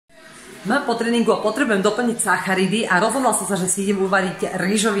Mám po tréningu a potrebujem doplniť sacharidy a rozhodla som sa, že si idem uvariť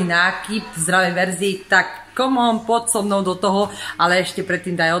rýžový nákyp v zdravej verzii, tak come on, poď so mnou do toho, ale ešte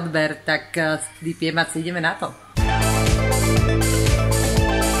predtým daj odber, tak vypijem a si ideme na to.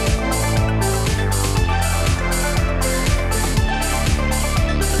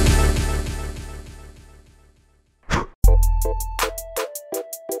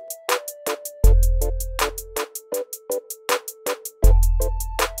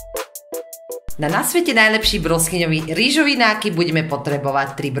 Na svete najlepší broskyňový rýžový nákyp budeme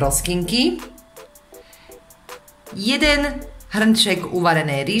potrebovať 3 broskynky, 1 hrnček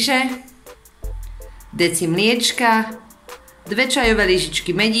uvarenej ryže, deci mliečka, 2 čajové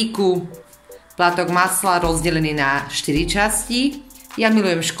lyžičky medíku, plátok masla rozdelený na 4 časti, ja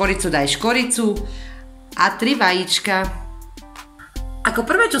milujem škoricu, daj škoricu a 3 vajíčka. Ako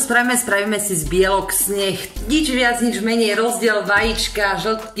prvé, čo spravíme si z bielok sneh. Nič viac, nič menej, rozdiel vajíčka,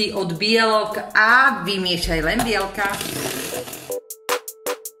 žltky od bielok a vymiešaj len bielka.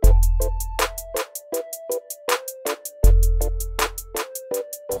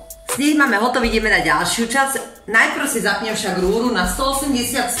 Sneh máme hotový, ideme na ďalšiu časť. Najprv si zapnem však rúru na 180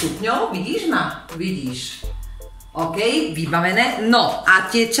 stupňov. Vidíš ma? Vidíš. OK, vybavené. No a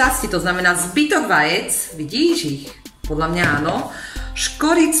tie časti, to znamená zbytok vajec, vidíš ich? Podľa mňa áno.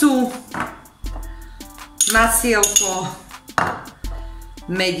 Škoricu, masielko,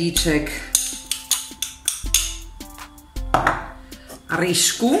 medíček,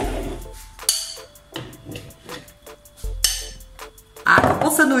 ryžku a ako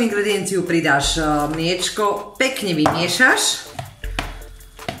poslednú ingredienciu pridáš mliečko, pekne vymiešaš,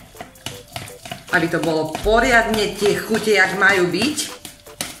 aby to bolo poriadne tie chute, jak majú byť.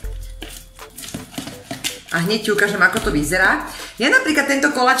 A hneď ti ukážem, ako to vyzerá. Ja napríklad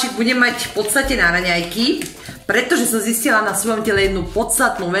tento koláčik budem mať v podstate na raňajky, pretože som zistila na svojom tele jednu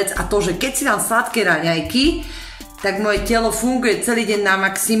podstatnú vec a to, že keď si dám sladké raňajky, tak moje telo funguje celý deň na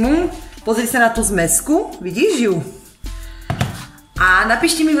maximum. Pozri sa na tú zmesku, vidíš ju? A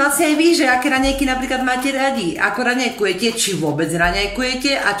napíšte mi vlastne aj vy, že aké raňajky napríklad máte radi, ako raňajkujete, či vôbec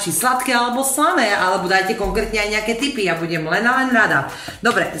raňajkujete a či sladké alebo slané, alebo dajte konkrétne aj nejaké tipy, ja budem len a len rada.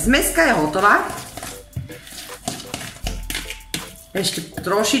 Dobre, zmeska je hotová. Ešte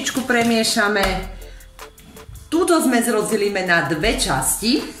trošičku premiešame. Túto zmes rozdelíme na 2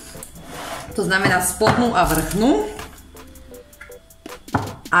 časti. To znamená spodnú a vrchnú.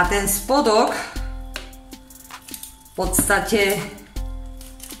 A ten spodok v podstate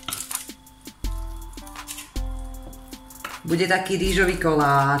bude taký rýžový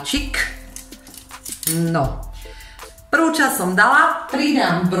koláčik. No. Prvú časť som dala,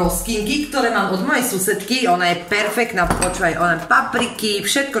 pridám broskynky, ktoré mám od mojej susedky, ona je perfektná, počúvaj, ona papriky,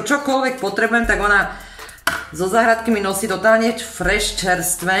 všetko, čokoľvek potrebujem, tak ona zo záhradky mi nosí totálne fresh,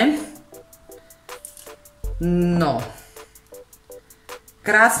 čerstvé. No.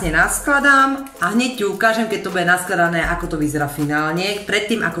 Krásne naskladám a hneď ti ukážem, keď to bude naskladané, ako to vyzerá finálne,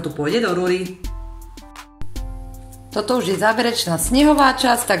 predtým, ako to pôjde do rúry. Toto už je záverečná snehová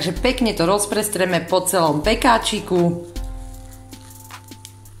časť, takže pekne to rozprestreme po celom pekáčiku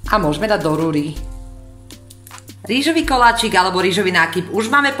a môžeme dať do rúry. Rýžový koláčik alebo rýžový nákyp už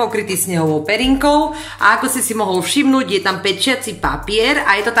máme pokrytý snehovou perinkou a ako si mohol všimnúť, je tam pečiaci papier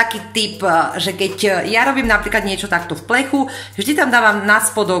a je to taký typ, že keď ja robím napríklad niečo takto v plechu, vždy tam dávam na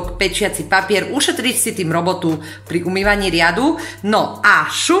spodok pečiaci papier, ušetriť si tým robotu pri umývaní riadu. No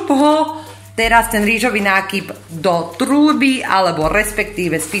a šup ho teraz ten rýžový nákyp do trúby alebo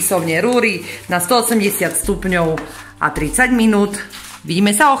respektíve spisovne rúry na 180 stupňov a 30 minút.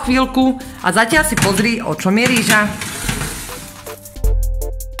 Vidíme sa o chvíľku a zatiaľ si pozri, o čom je rýža.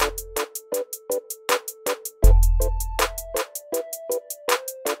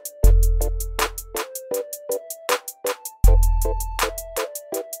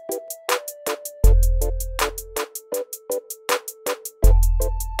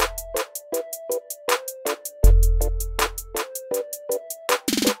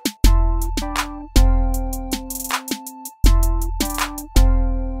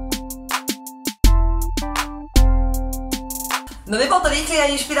 No nebol to rýchly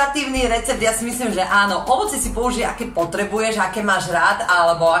a inšpiratívny recept, ja si myslím, že áno, ovocie si použij, aké potrebuješ, aké máš rád,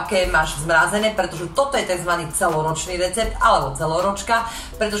 alebo aké máš zmrazené, pretože toto je tzv. Celoročný recept, alebo celoročka,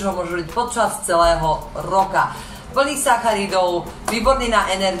 pretože ho môžeš robiť počas celého roka. Plný sacharidov, výborný na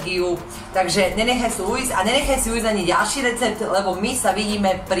energiu, takže nenechaj si ujsť a nenechaj si ujsť ani ďalší recept, lebo my sa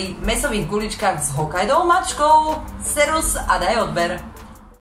vidíme pri mäsových guličkách s Hokkaido mačkou. Serus a daj odber.